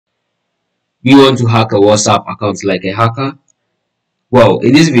You want to hack a WhatsApp account like a hacker? Well,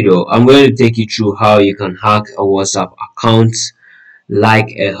 in this video, I'm going to take you through how you can hack a WhatsApp account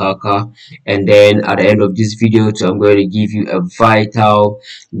like a hacker, and then at the end of this video too, I'm going to give you a vital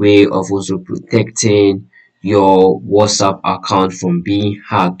way of also protecting your WhatsApp account from being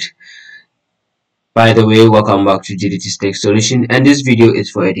hacked. By the way, welcome back to GDT's Tech Solution, and this video is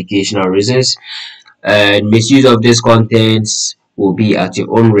for educational reasons, and misuse of this content will be at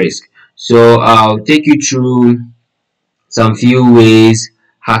your own risk. So I'll take you through some few ways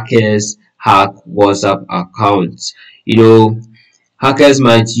hackers hack WhatsApp accounts. Hackers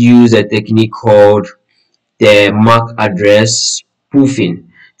might use a technique called the MAC address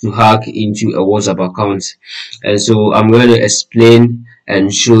spoofing to hack into a WhatsApp account. And so I'm going to explain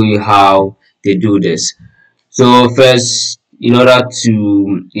and show you how they do this. So first, in order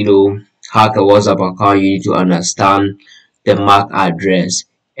to hack a WhatsApp account, you need to understand the MAC address.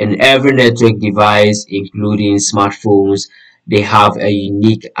 And every network device, including smartphones, they have a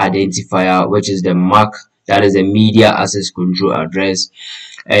unique identifier, which is the MAC, that is the media access control address,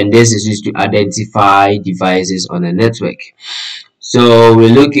 and this is used to identify devices on a network. So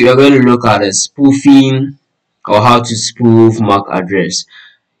we're going to look at a spoofing, or how to spoof MAC address.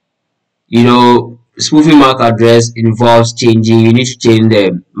 Spoofing MAC address involves changing. You need to change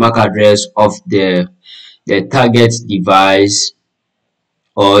the MAC address of the target device,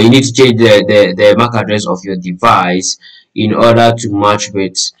 or you need to change the MAC address of your device in order to match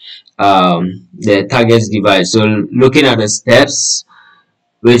with the target device. So looking at the steps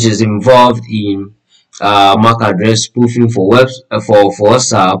which is involved in MAC address spoofing for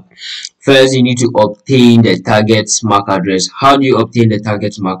WhatsApp. First, you need to obtain the target's MAC address. How do you obtain the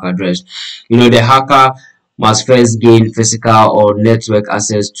target's MAC address? The hacker must first gain physical or network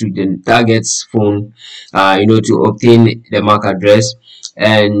access to the target's phone, to obtain the MAC address.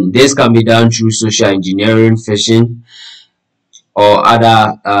 And this can be done through social engineering, phishing, or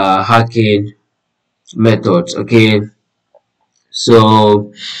other hacking methods. Okay,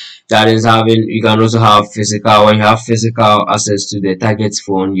 so that is having, you can also have physical. When you have physical access to the target's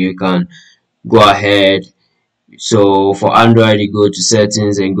phone, you can go ahead. So for Android, you go to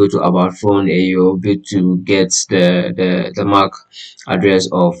settings and go to about phone, and you'll be able to get the MAC address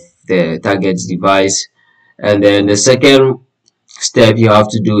of the target device. And then the second step you have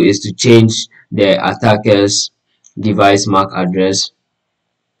to do is to change the attacker's device MAC address.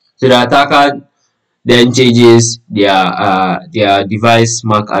 So the attacker then changes their device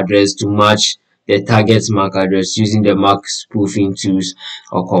MAC address to match the target's MAC address using the MAC spoofing tools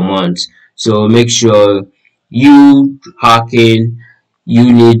or commands. So make sure you hacking,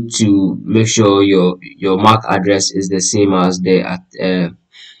 you need to make sure your MAC address is the same as the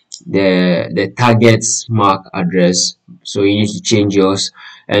target's MAC address. So you need to change yours.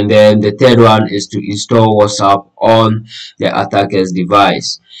 And then the third one is to install WhatsApp on the attacker's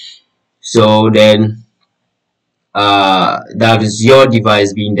device. So then that is your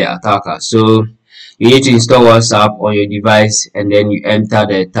device being the attacker. So you need to install WhatsApp on your device, and then you enter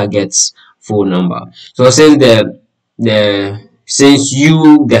the target's phone number. So since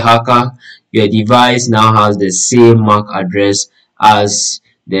you, the hacker, your device now has the same MAC address as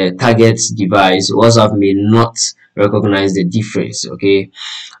the target's device, WhatsApp may not recognize the difference. Okay,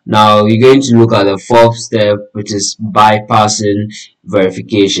 now you're going to look at the fourth step, which is bypassing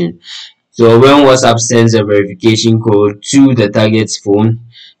verification. So when WhatsApp sends a verification code to the target's phone,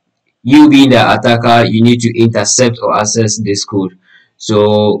 you being the attacker, you need to intercept or access this code.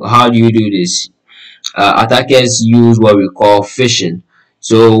 So how do you do this? Attackers use what we call phishing.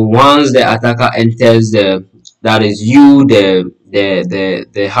 So once the attacker enters that is you,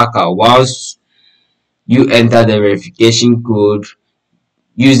 the hacker, once you enter the verification code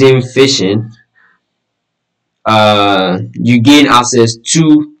using phishing, you gain access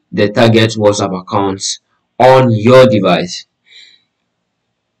to the target WhatsApp accounts on your device.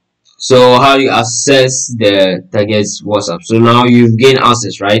 So how do you access the target's WhatsApp? So now you've gained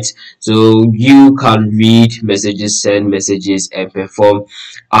access, right? So you can read messages, send messages, and perform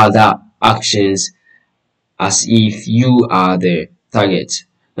other actions as if you are the target.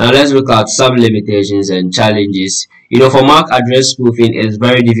 Now let's look at some limitations and challenges. For MAC address spoofing, it's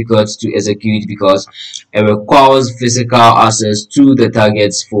very difficult to execute because it requires physical access to the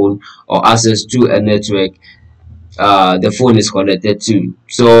target's phone or access to a network the phone is connected to.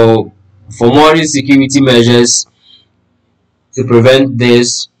 So for more security measures to prevent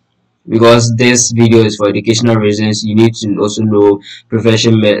this, because this video is for educational reasons, you need to also know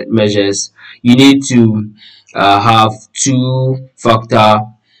prevention measures. You need to have two-factor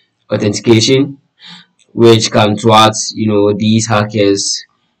authentication, which can thwart these hackers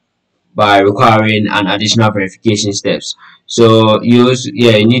by requiring an additional verification steps. So you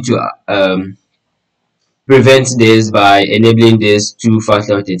need to prevent this by enabling this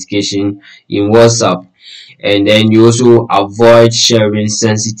two-factor authentication in WhatsApp. And then you also avoid sharing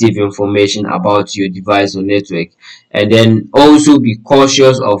sensitive information about your device or network. And then also be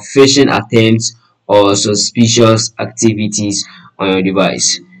cautious of phishing attempts or suspicious activities on your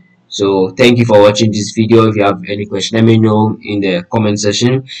device. So thank you for watching this video. If you have any question, let me know in the comment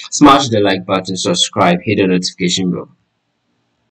section. Smash the like button, subscribe, hit the notification bell.